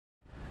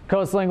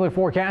Coastal England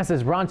forecast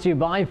is brought to you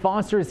by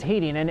Foster's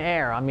Heating and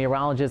Air. I'm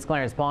meteorologist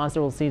Clarence Ponsler.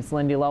 We'll see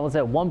salinity levels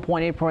at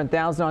 1.8 per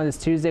 1,000 on this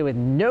Tuesday with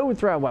no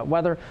threat of wet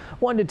weather.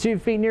 1 to 2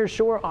 feet near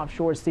shore.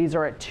 Offshore seas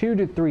are at 2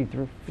 to 3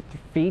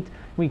 feet.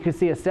 We could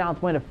see a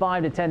south wind of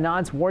 5 to 10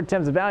 knots. Water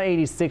temps about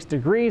 86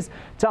 degrees.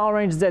 Tidal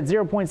range is at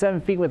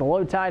 0.7 feet with a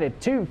low tide at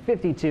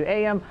 2:52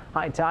 a.m.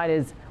 High tide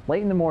is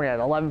late in the morning at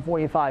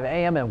 11:45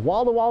 a.m. and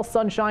wall-to-wall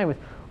sunshine with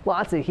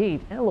lots of heat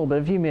and a little bit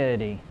of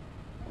humidity.